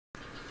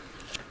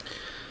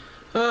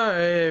Alright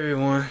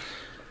everyone,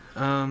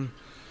 I'm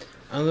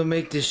gonna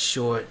make this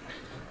short.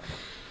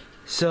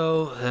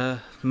 So,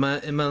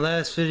 in my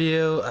last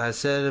video I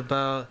said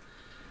about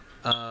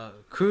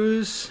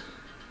cruise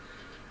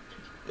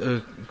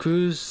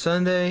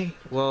Sunday.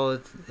 Well,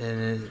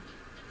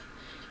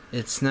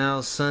 it's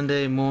now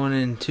Sunday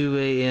morning 2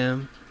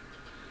 a.m.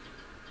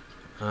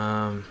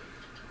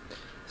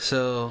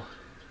 So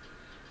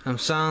I'm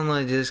sounding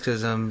like this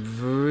because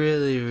I'm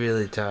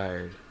really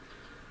tired.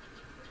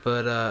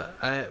 But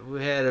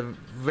we had a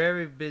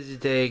very busy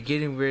day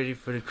getting ready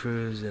for the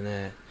cruise and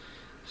that.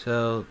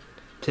 So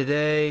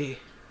today,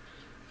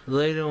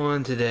 later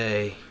on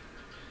today,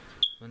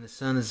 when the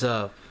sun is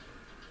up,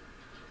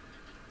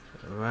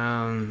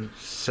 around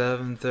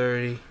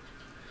 7:30,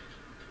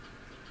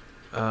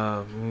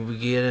 we'll be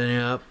getting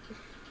up,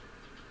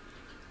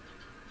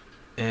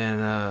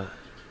 and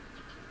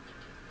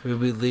we'll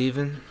be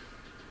leaving,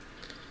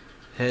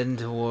 heading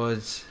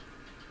towards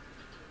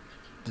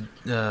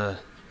the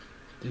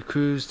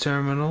cruise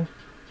terminal.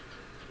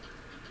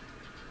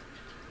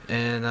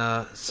 And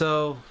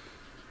so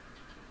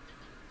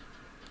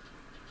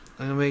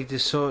I'm gonna make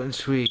this short and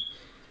sweet.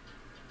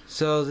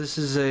 So this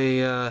is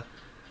a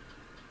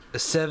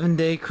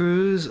 7-day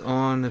cruise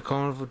on the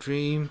Carnival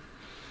Dream.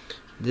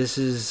 This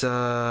is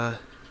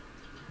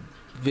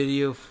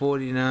video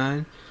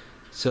 49.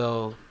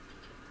 So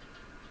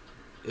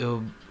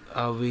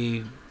I'll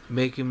be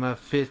making my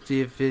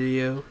 50th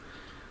video,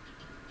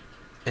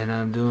 and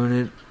I'm doing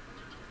it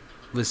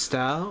with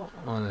style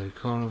on the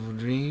Carnival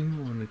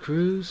Dream on the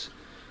cruise.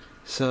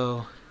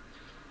 So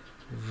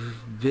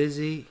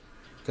busy,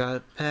 got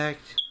it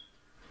packed,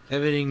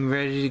 everything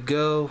ready to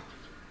go.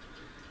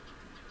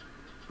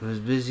 Was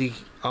busy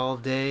all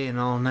day and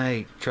all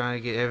night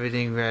trying to get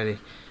everything ready.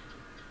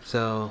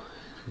 So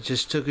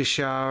just took a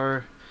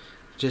shower,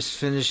 just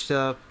finished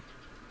up.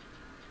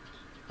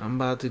 I'm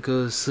about to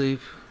go to sleep.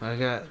 I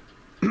got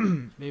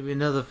maybe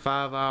another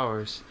 5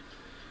 hours.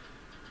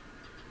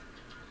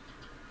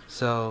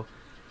 So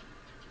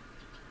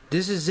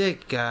this is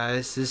it,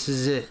 guys. This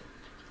is it.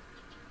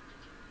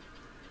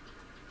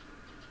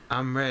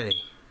 I'm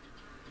ready.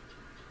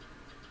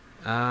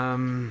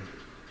 I'm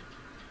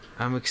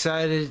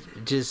excited,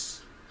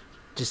 just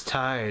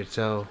tired,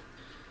 so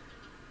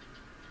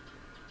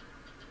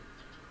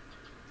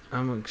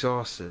I'm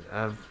exhausted.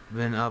 I've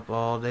been up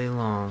all day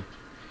long,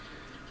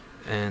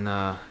 and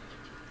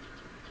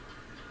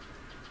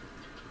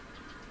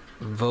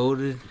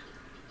voted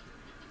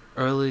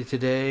early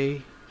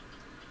today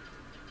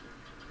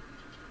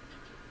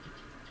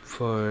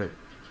for,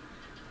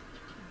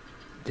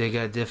 they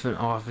got different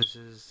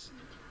offices,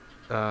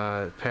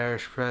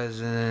 parish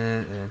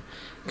president and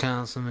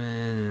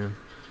councilman and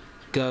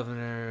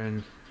governor,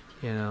 and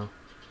you know,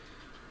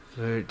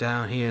 we're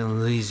down here in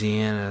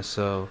Louisiana.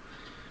 So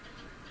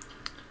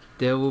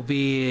there will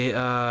be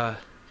a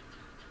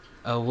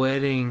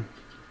wedding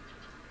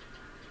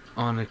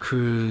on a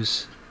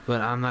cruise,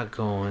 but I'm not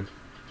going.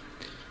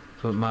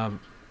 But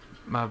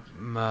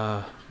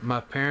my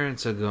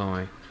parents are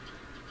going.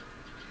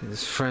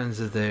 It's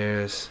friends of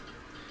theirs.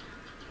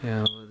 You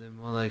know, they're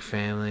more like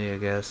family, I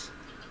guess,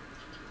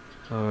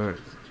 or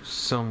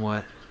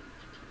somewhat.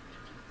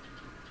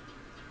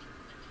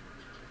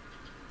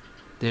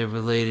 They're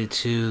related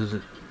to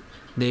the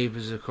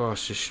neighbors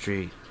across the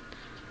street.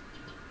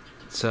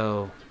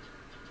 So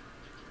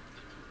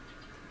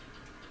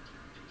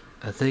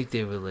I think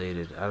they're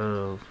related. I don't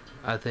know.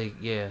 I think,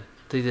 yeah,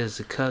 I think there's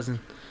a cousin,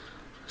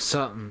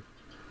 something.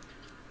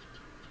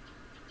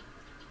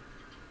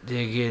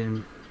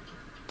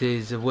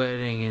 There's a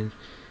wedding, and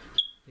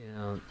you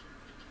know,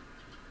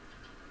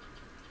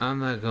 I'm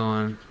not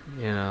going.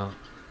 You know,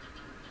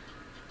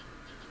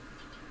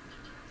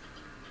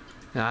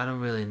 I don't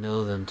really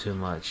know them too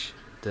much,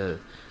 the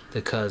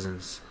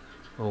cousins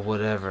or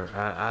whatever.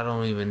 I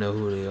don't even know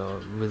who they are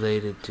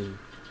related to.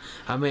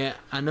 I mean,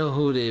 I know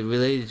who they're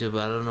related to,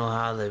 but I don't know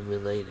how they're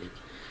related.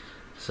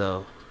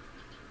 So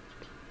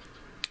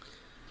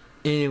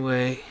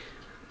anyway,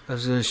 I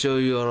was gonna show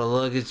you all the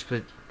luggage,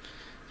 but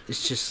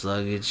it's just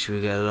luggage.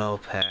 We got it all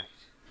packed.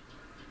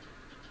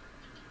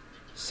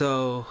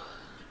 So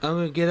I'm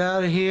gonna get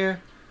out of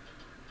here.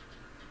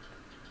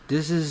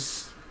 This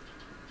is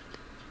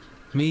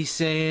me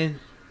saying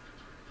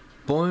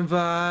bon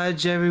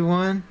voyage,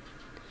 everyone.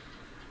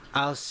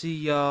 I'll see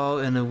y'all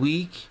in a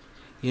week.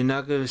 You're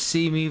not gonna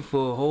see me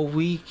for a whole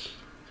week,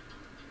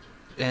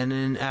 and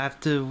then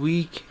after a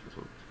week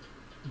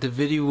the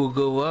video will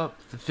go up.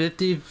 The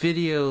 50th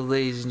video,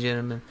 ladies and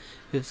gentlemen.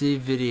 50th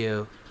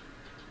video.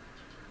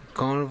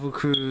 Carnival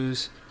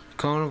Cruise,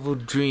 Carnival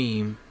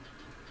Dream.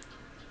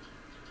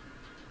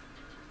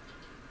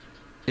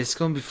 It's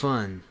gonna be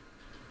fun.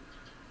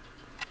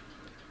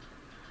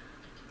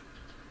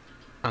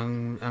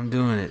 I'm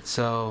doing it.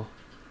 So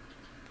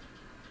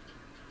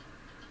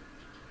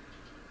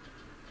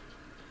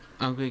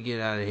I'm gonna get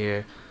out of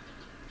here.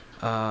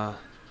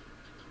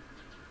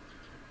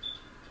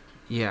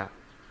 Yeah.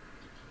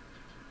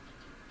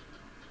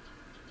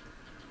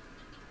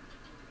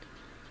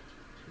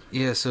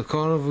 Yeah, so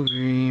Carnival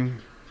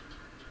Dream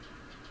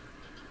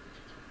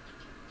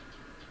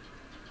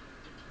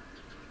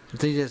I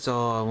think that's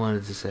all I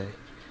wanted to say.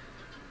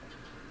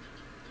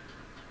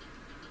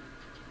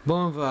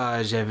 Bon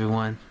voyage,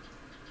 everyone.